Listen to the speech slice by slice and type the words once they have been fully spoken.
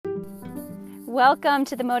Welcome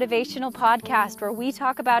to the Motivational Podcast, where we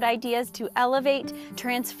talk about ideas to elevate,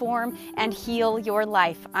 transform, and heal your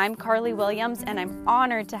life. I'm Carly Williams, and I'm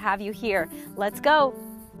honored to have you here. Let's go.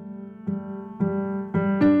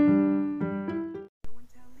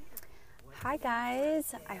 Hi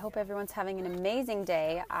guys, I hope everyone's having an amazing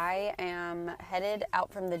day. I am headed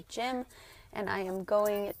out from the gym and I am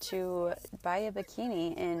going to buy a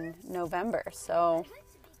bikini in November, so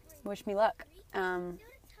wish me luck.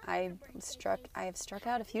 I have struck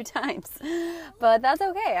out a few times, but that's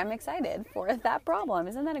okay. I'm excited for that problem.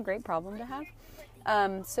 Isn't that a great problem to have?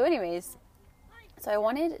 So I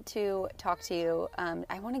wanted to talk to you.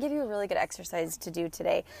 I want to give you a really good exercise to do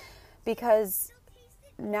today, because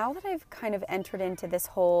now that I've kind of entered into this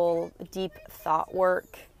whole deep thought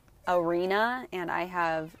work arena, and I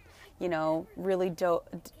have, really dove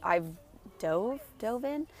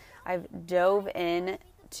in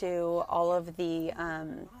to all of the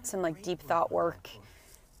some like deep thought work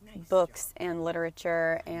books and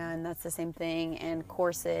literature, and that's the same thing, and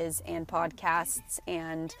courses and podcasts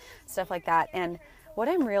and stuff like that. And what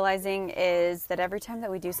I'm realizing is that every time that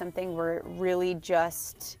we do something, we're really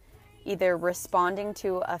just either responding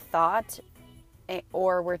to a thought,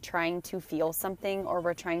 or we're trying to feel something, or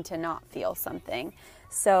we're trying to not feel something.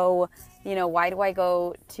 So, why do I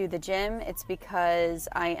go to the gym? It's because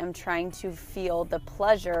I am trying to feel the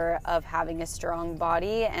pleasure of having a strong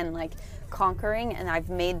body and like conquering. And I've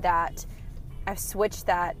switched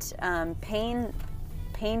that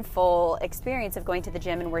painful experience of going to the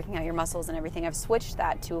gym and working out your muscles and everything. I've switched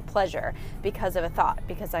that to a pleasure because of a thought,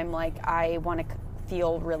 because I'm like, I want to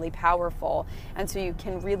feel really powerful. And so you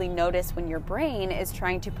can really notice when your brain is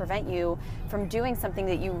trying to prevent you from doing something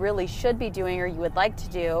that you really should be doing or you would like to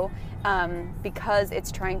do, because it's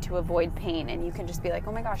trying to avoid pain. And you can just be like,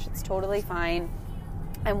 oh my gosh, it's totally fine.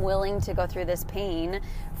 I'm willing to go through this pain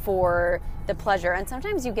for the pleasure. And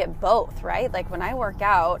sometimes you get both, right? Like when I work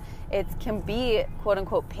out, it can be quote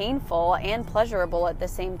unquote painful and pleasurable at the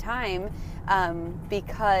same time,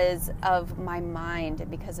 because of my mind,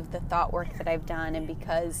 because of the thought work that I've done, and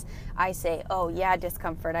because I say, oh yeah,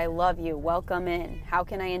 discomfort, I love you, welcome in. How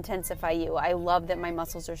can I intensify you? I love that my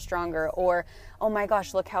muscles are stronger. Or, oh my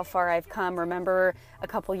gosh, look how far I've come. Remember a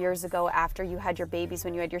couple years ago after you had your babies,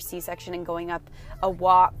 when you had your C-section, and going on a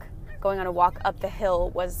walk up the hill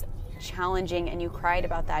was challenging, and you cried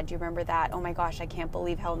about that. Do you remember that? Oh my gosh, I can't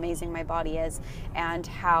believe how amazing my body is, and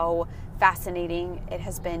how fascinating it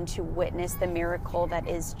has been to witness the miracle that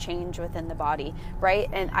is change within the body, right?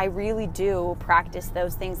 And I really do practice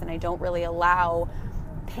those things, and I don't really allow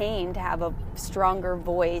pain to have a stronger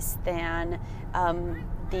voice than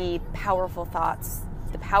the powerful thoughts,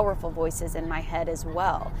 the powerful voices in my head as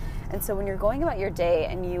well. And so when you're going about your day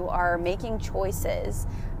and you are making choices,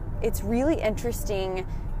 it's really interesting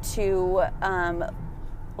to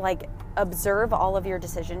observe all of your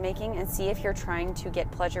decision making and see if you're trying to get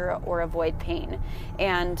pleasure or avoid pain.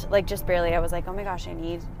 And just barely, I was like, oh my gosh, I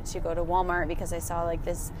need to go to Walmart because I saw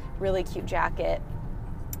this really cute jacket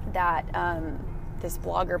that this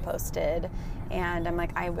blogger posted, and I'm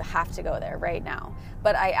like, I have to go there right now.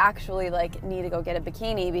 But I actually need to go get a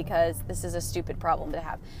bikini because this is a stupid problem to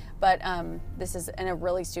have. But this is a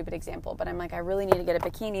really stupid example. But I'm like, I really need to get a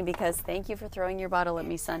bikini because, thank you for throwing your bottle at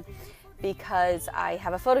me, son, because I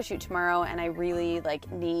have a photo shoot tomorrow and I really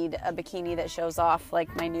need a bikini that shows off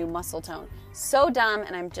my new muscle tone. So dumb,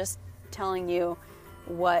 and I'm just telling you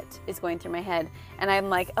what is going through my head. And I'm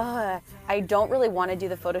like, I don't really want to do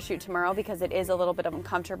the photo shoot tomorrow because it is a little bit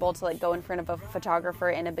uncomfortable to go in front of a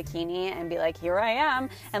photographer in a bikini and be like, here I am,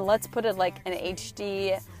 and let's put an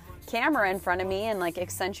HD camera in front of me and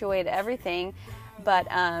accentuate everything. But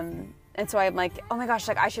and so I'm like, oh my gosh,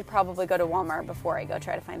 I should probably go to Walmart before I go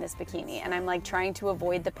try to find this bikini. And I'm trying to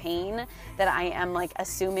avoid the pain that I am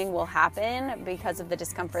assuming will happen because of the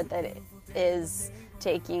discomfort that it is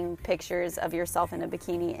taking pictures of yourself in a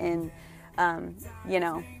bikini in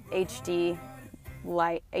HD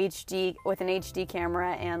with an HD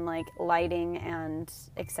camera and lighting and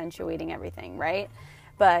accentuating everything, right?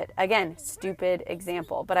 But again, stupid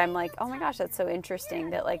example. But I'm like, oh my gosh, that's so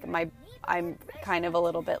interesting that I'm kind of a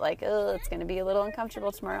little bit it's going to be a little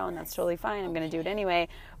uncomfortable tomorrow, and that's totally fine. I'm going to do it anyway.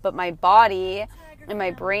 But my body and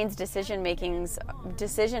my brain's decision making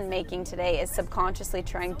today is subconsciously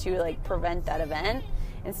trying to prevent that event,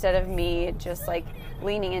 instead of me just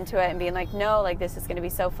leaning into it and being no, this is going to be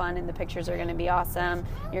so fun, and the pictures are going to be awesome.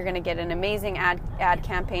 You're going to get an amazing ad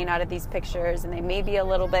campaign out of these pictures, and they may be a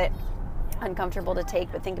little bit uncomfortable to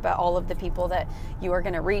take, but think about all of the people that you are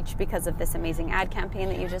going to reach because of this amazing ad campaign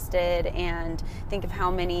that you just did, and think of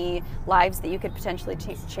how many lives that you could potentially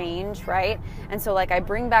change, right? And so like I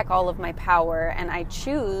bring back all of my power, and I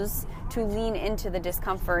choose to lean into the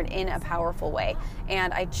discomfort in a powerful way,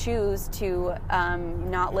 and I choose to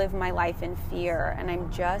not live my life in fear, and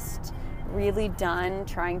I'm just really done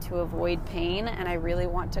trying to avoid pain, and I really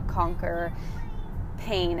want to conquer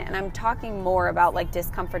pain. And I'm talking more about like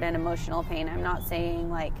discomfort and emotional pain. I'm not saying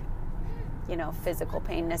like, you know, physical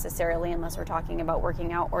pain necessarily, unless we're talking about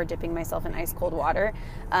working out or dipping myself in ice cold water.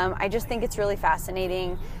 I just think it's really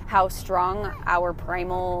fascinating how strong our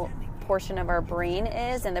primal portion of our brain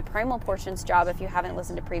is. And the primal portion's job, if you haven't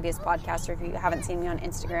listened to previous podcasts or if you haven't seen me on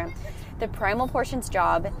Instagram, the primal portion's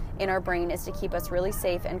job in our brain is to keep us really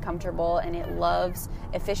safe and comfortable, and it loves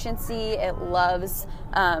efficiency. It loves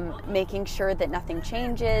making sure that nothing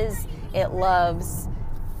changes. It loves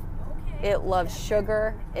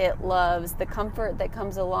sugar. It loves the comfort that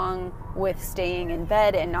comes along with staying in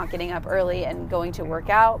bed and not getting up early and going to work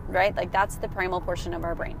out, right? Like that's the primal portion of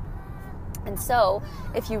our brain. And so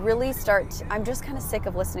if you really I'm just kind of sick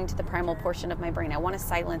of listening to the primal portion of my brain. I want to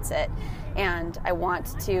silence it, and I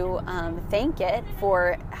want to thank it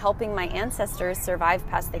for helping my ancestors survive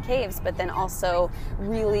past the caves, but then also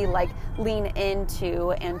really like lean into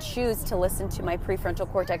and choose to listen to my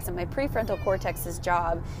prefrontal cortex. And my prefrontal cortex's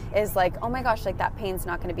job is like, oh my gosh, like that pain's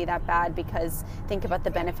not going to be that bad, because think about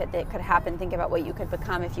the benefit that could happen. Think about what you could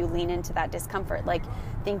become if you lean into that discomfort. Like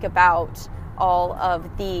think about all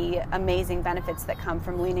of the amazing benefits that come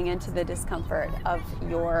from leaning into the discomfort of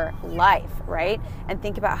your life, right? And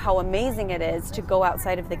think about how amazing it is to go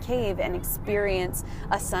outside of the cave and experience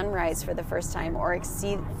a sunrise for the first time, or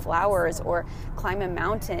see flowers, or climb a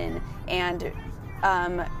mountain and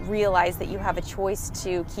realize that you have a choice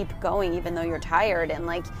to keep going even though you're tired, and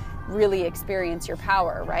like really experience your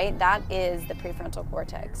power, right? That is the prefrontal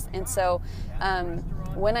cortex. And so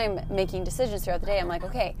when I'm making decisions throughout the day, I'm like,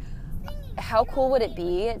 okay, how cool would it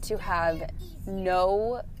be to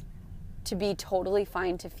to be totally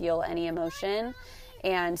fine to feel any emotion?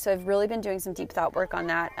 And so I've really been doing some deep thought work on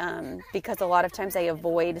that, because a lot of times I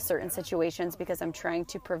avoid certain situations because I'm trying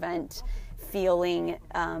to prevent feeling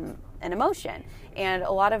an emotion. And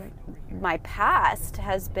a lot of my past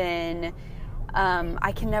has been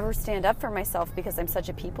I can never stand up for myself because I'm such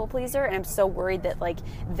a people pleaser, and I'm so worried that like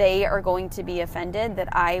they are going to be offended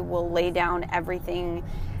that I will lay down everything.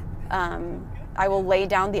 I will lay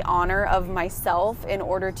down the honor of myself in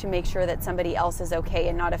order to make sure that somebody else is okay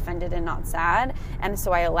and not offended and not sad. And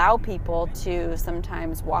so I allow people to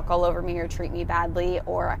sometimes walk all over me or treat me badly,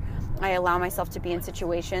 or I allow myself to be in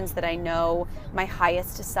situations that I know my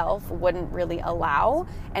highest self wouldn't really allow.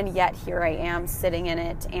 And yet here I am sitting in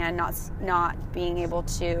it and not being able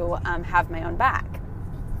to have my own back.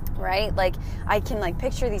 Right? Like I can like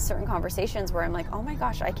picture these certain conversations where I'm like, oh my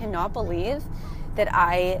gosh, I cannot believe that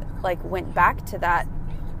I like went back to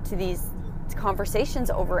these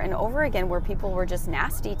conversations over and over again where people were just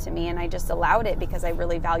nasty to me, and I just allowed it because I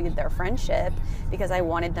really valued their friendship, because I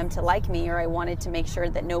wanted them to like me, or I wanted to make sure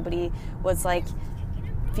that nobody was like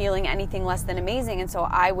feeling anything less than amazing. And so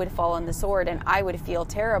I would fall on the sword, and I would feel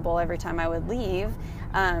terrible every time I would leave,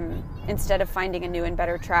 instead of finding a new and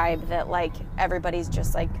better tribe that like everybody's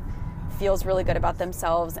just like feels really good about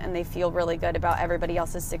themselves and they feel really good about everybody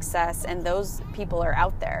else's success, and those people are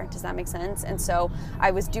out there. Does that make sense? And so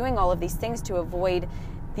I was doing all of these things to avoid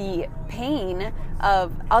the pain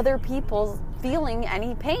of other people feeling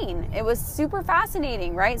any pain. It was super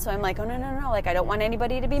fascinating, right? So I'm like, oh no, like I don't want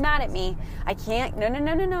anybody to be mad at me. I can't,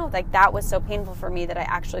 no. Like that was so painful for me that I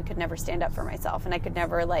actually could never stand up for myself, and I could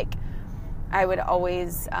never like, I would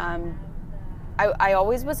always, I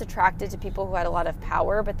always was attracted to people who had a lot of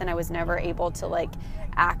power, but then I was never able to like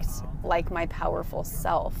act like my powerful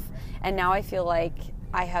self. And now I feel like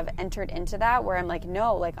I have entered into that where I'm like,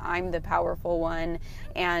 no, like I'm the powerful one,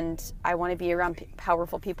 and I want to be around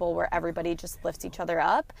powerful people where everybody just lifts each other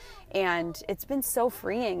up. And it's been so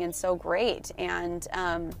freeing and so great. And,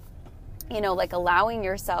 like allowing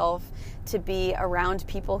yourself to be around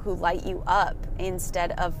people who light you up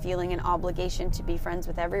instead of feeling an obligation to be friends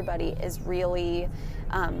with everybody is really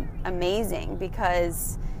amazing,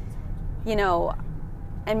 because,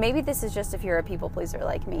 and maybe this is just if you're a people pleaser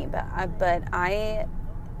like me, but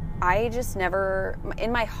I just never,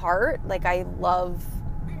 in my heart, like I love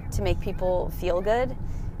to make people feel good.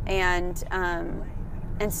 And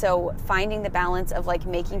so finding the balance of like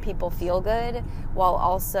making people feel good while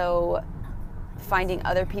also finding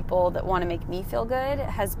other people that want to make me feel good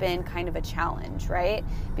has been kind of a challenge, right?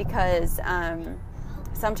 Because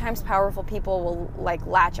sometimes powerful people will like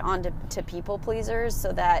latch on to people pleasers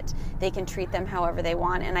so that they can treat them however they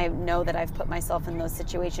want. And I know that I've put myself in those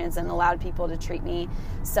situations and allowed people to treat me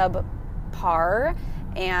subpar,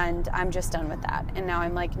 and I'm just done with that. And now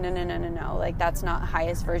I'm like, no, like that's not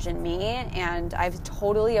highest version me. And I've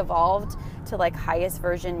totally evolved to like highest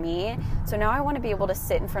version me. So now I want to be able to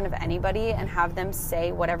sit in front of anybody and have them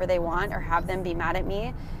say whatever they want or have them be mad at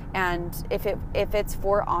me. And if it's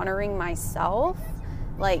for honoring myself,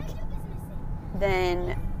 like,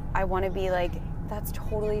 then I want to be like, that's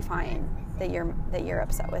totally fine that you're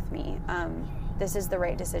upset with me. This is the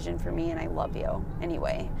right decision for me, and I love you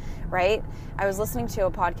anyway, right? I was listening to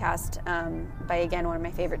a podcast by, again, one of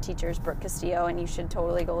my favorite teachers, Brooke Castillo, and you should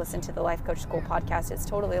totally go listen to the Life Coach School podcast. It's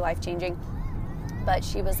totally life-changing. But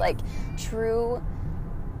she was like,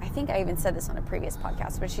 I think I even said this on a previous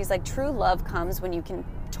podcast, but she's like, true love comes when you can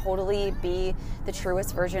totally be the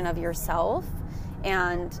truest version of yourself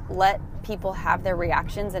and let people have their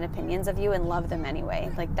reactions and opinions of you and love them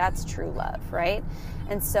anyway. Like, that's true love, right?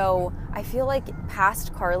 And so I feel like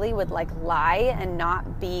past Carly would like lie and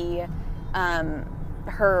not be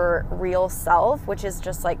her real self, which is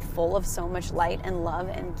just like full of so much light and love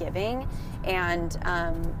and giving. And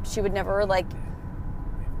she would never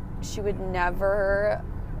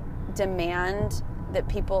demand that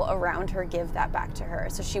people around her give that back to her.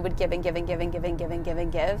 So she would give and give and give and give and give and give and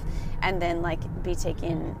give, and then like be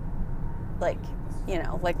taking, like, you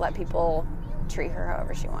know, like let people treat her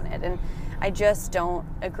however she wanted. And I just don't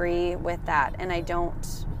agree with that, and I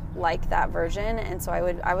don't like that version. And so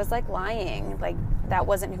I was like lying, like that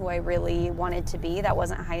wasn't who I really wanted to be. That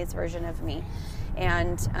wasn't the highest version of me.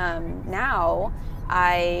 And now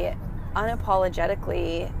I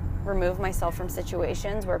unapologetically remove myself from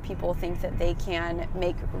situations where people think that they can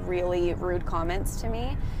make really rude comments to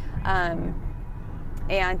me,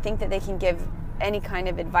 and think that they can give any kind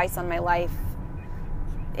of advice on my life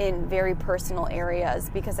in very personal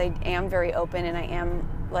areas, because I am very open, and I am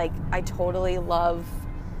like, I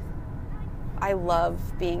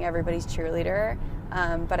love being everybody's cheerleader,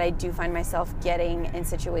 but I do find myself getting in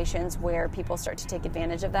situations where people start to take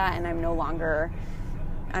advantage of that, and I'm no longer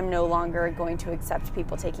going to accept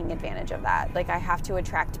people taking advantage of that. Like, I have to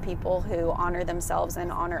attract people who honor themselves and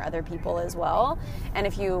honor other people as well. And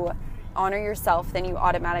if you honor yourself, then you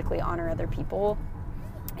automatically honor other people.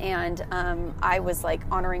 And I was like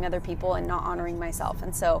honoring other people and not honoring myself.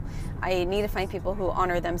 And so I need to find people who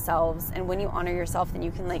honor themselves. And when you honor yourself, then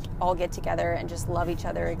you can like all get together and just love each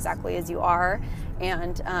other exactly as you are,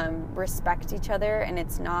 and respect each other. And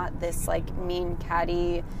it's not this like mean,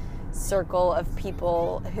 catty circle of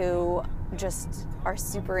people who just are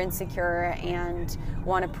super insecure and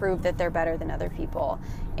want to prove that they're better than other people.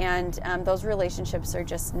 And those relationships are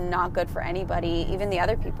just not good for anybody, even the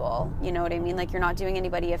other people. You know what I mean? Like, you're not doing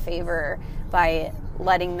anybody a favor by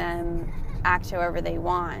letting them act however they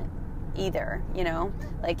want either, you know?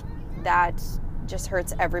 Like, that just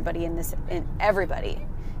hurts everybody in everybody,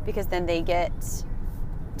 because then they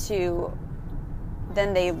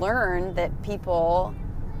learn that people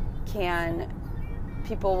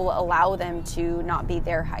will allow them to not be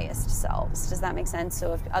their highest selves. Does that make sense?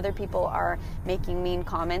 So if other people are making mean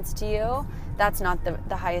comments to you, that's not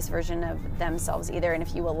the highest version of themselves either. And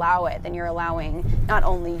if you allow it, then you're allowing not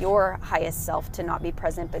only your highest self to not be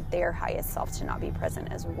present, but their highest self to not be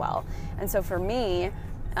present as well. And so for me,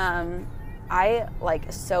 I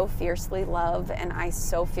like so fiercely love, and I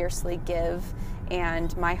so fiercely give,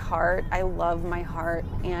 and my heart, I love my heart.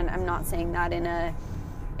 And I'm not saying that in a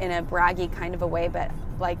braggy kind of a way, but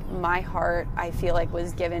like my heart, I feel like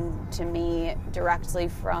was given to me directly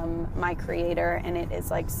from my Creator, and it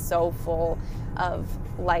is like so full of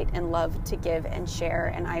light and love to give and share,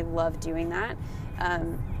 and I love doing that.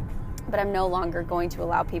 But I'm no longer going to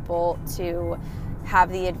allow people to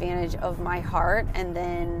have the advantage of my heart and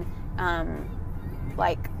then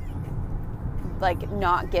like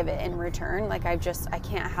not give it in return. Like, I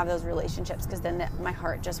can't have those relationships, because then my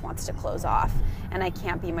heart just wants to close off, and I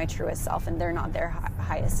can't be my truest self, and they're not their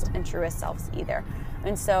highest and truest selves either.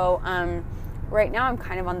 And so right now I'm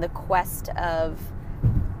kind of on the quest of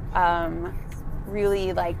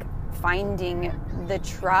really like finding the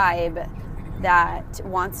tribe that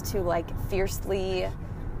wants to like fiercely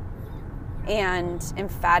and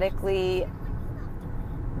emphatically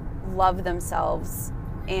love themselves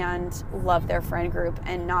and love their friend group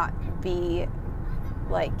and not be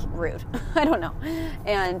like rude. I don't know.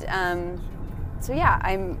 And so yeah,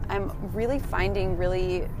 I'm really finding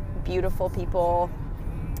really beautiful people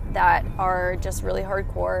that are just really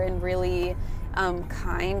hardcore and really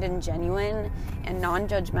kind and genuine and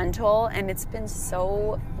non-judgmental, and it's been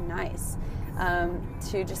so nice.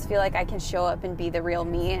 to just feel like I can show up and be the real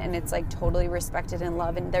me, and it's like totally respected and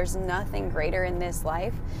loved. And there's nothing greater in this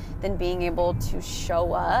life than being able to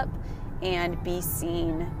show up and be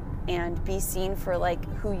seen for like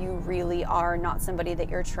who you really are, not somebody that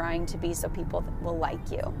you're trying to be so people will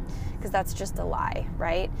like you, because that's just a lie,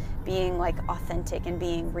 right? Being like authentic and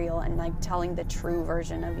being real and like telling the true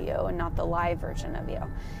version of you and not the lie version of you.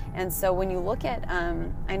 And so when you look at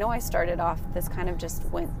I know I started off, this kind of just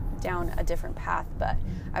went down a different path, but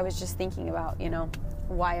I was just thinking about,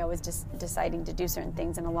 why I was just deciding to do certain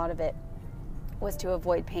things, and a lot of it was to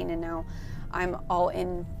avoid pain. And now I'm all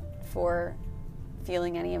in for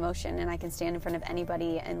feeling any emotion, and I can stand in front of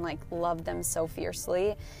anybody and like love them so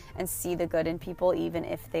fiercely and see the good in people even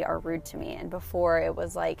if they are rude to me. And before it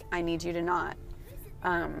was like, I need you to not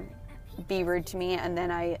be rude to me, and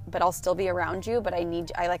then but I'll still be around you, but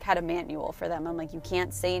I like had a manual for them. I'm like, you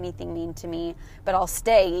can't say anything mean to me, but I'll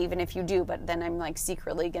stay even if you do, but then I'm like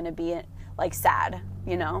secretly gonna be like sad,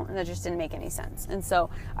 and that just didn't make any sense. And so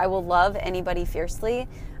I will love anybody fiercely,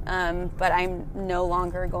 but I'm no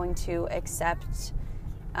longer going to accept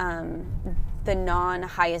the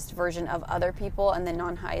non-highest version of other people and the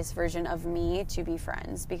non-highest version of me to be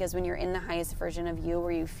friends. Because when you're in the highest version of you,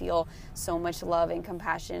 where you feel so much love and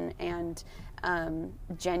compassion and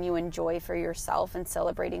genuine joy for yourself and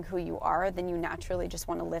celebrating who you are, then you naturally just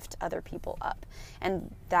want to lift other people up.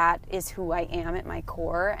 And that is who I am at my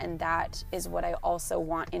core, and that is what I also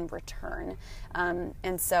want in return.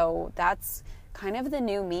 And so that's kind of the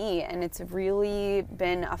new me, and it's really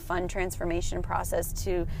been a fun transformation process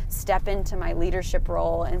to step into my leadership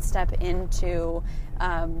role and step into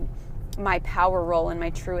my power role and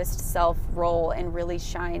my truest self role and really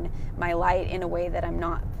shine my light in a way that I'm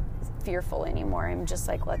not fearful anymore. I'm just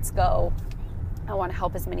like, let's go. I want to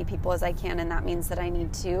help as many people as I can, and that means that I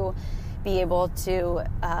need to be able to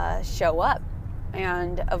show up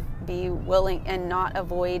and be willing and not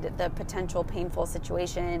avoid the potential painful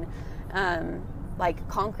situation, like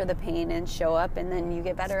conquer the pain and show up, and then you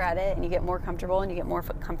get better at it and you get more comfortable and you get more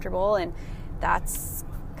comfortable, and that's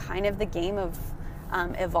kind of the game of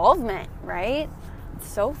evolvement, right? It's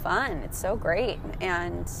so fun. It's so great.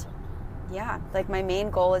 And yeah, like my main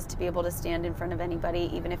goal is to be able to stand in front of anybody,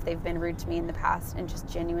 even if they've been rude to me in the past, and just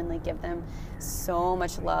genuinely give them so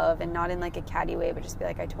much love, and not in like a catty way, but just be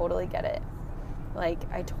like, I totally get it. Like,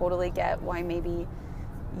 I totally get why maybe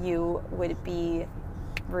you would be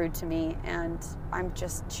rude to me, and I'm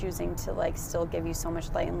just choosing to like still give you so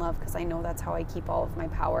much light and love, because I know that's how I keep all of my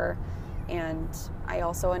power. And I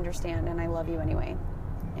also understand, and I love you anyway.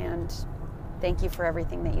 And thank you for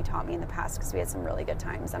everything that you taught me in the past, because we had some really good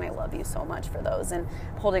times, and I love you so much for those, and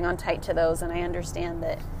holding on tight to those. And I understand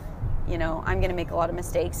that, I'm going to make a lot of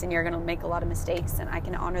mistakes, and you're going to make a lot of mistakes, and I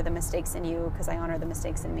can honor the mistakes in you because I honor the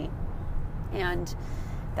mistakes in me. And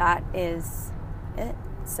that is it.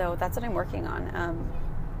 So that's what I'm working on,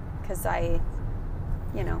 because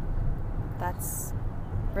that's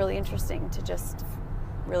really interesting to just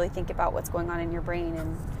really think about what's going on in your brain.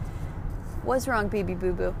 And what's wrong, baby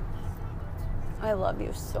boo-boo? I love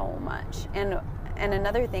you so much. And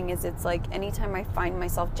another thing is, it's like anytime I find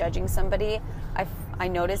myself judging somebody, I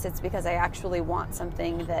notice it's because I actually want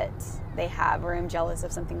something that they have, or I'm jealous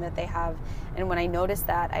of something that they have. And when I notice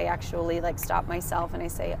that, I actually like stop myself and I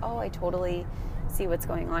say, oh, I totally see what's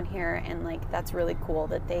going on here. And like, that's really cool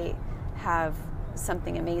that they have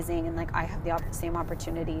something amazing, and like I have the same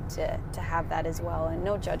opportunity to have that as well. And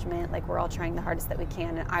no judgment, like we're all trying the hardest that we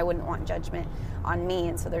can, and I wouldn't want judgment on me,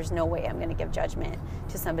 and so there's no way I'm going to give judgment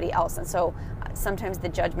to somebody else. And so sometimes the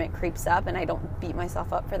judgment creeps up, and I don't beat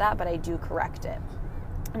myself up for that, but I do correct it.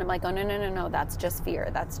 And I'm like, oh, no, that's just fear.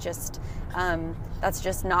 That's just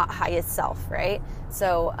not highest self, right?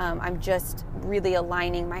 So I'm just really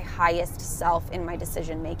aligning my highest self in my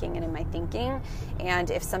decision making and in my thinking. And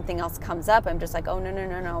if something else comes up, I'm just like, oh,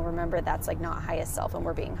 no. Remember, that's like not highest self, and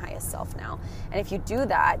we're being highest self now. And if you do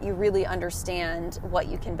that, you really understand what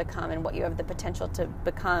you can become and what you have the potential to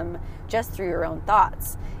become just through your own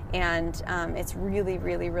thoughts. And it's really,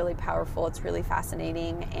 really, really powerful. It's really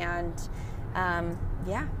fascinating. And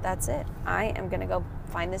yeah, that's it. I am going to go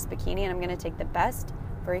find this bikini, and I'm going to take the best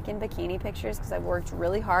freaking bikini pictures, because I've worked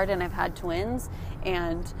really hard and I've had twins,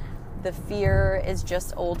 and the fear is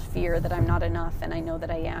just old fear that I'm not enough, and I know that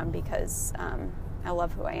I am, because I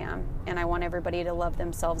love who I am, and I want everybody to love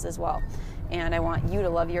themselves as well, and I want you to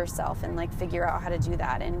love yourself and like figure out how to do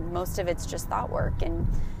that. And most of it's just thought work, and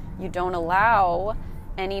you don't allow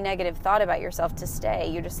any negative thought about yourself to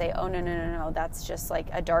stay. You just say, oh, no, that's just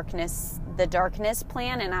like the darkness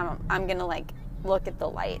plan, and I'm going to like look at the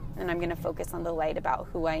light, and I'm going to focus on the light about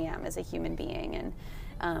who I am as a human being.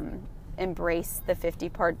 And embrace the 50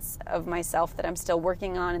 parts of myself that I'm still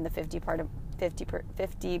working on, and the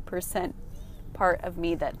 50% part of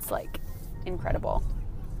me that's like incredible,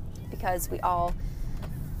 because we all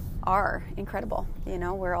are incredible. You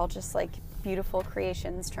know, we're all just like beautiful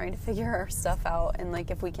creations trying to figure our stuff out. And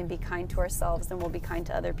like, if we can be kind to ourselves, then we'll be kind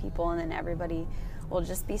to other people, and then everybody will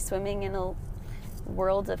just be swimming in a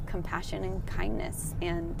world of compassion and kindness,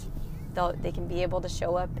 and they can be able to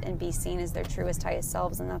show up and be seen as their truest, highest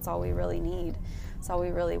selves. And that's all we really need. That's all we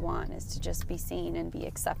really want, is to just be seen and be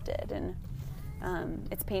accepted. And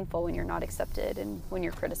it's painful when you're not accepted and when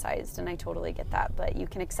you're criticized, and I totally get that. But you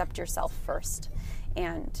can accept yourself first,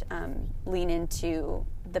 and lean into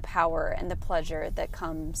the power and the pleasure that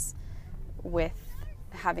comes with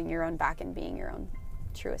having your own back and being your own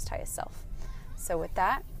truest, highest self. So with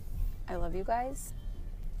that, I love you guys,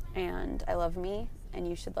 and I love me, and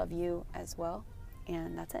you should love you as well.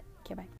 And that's it. Okay, bye.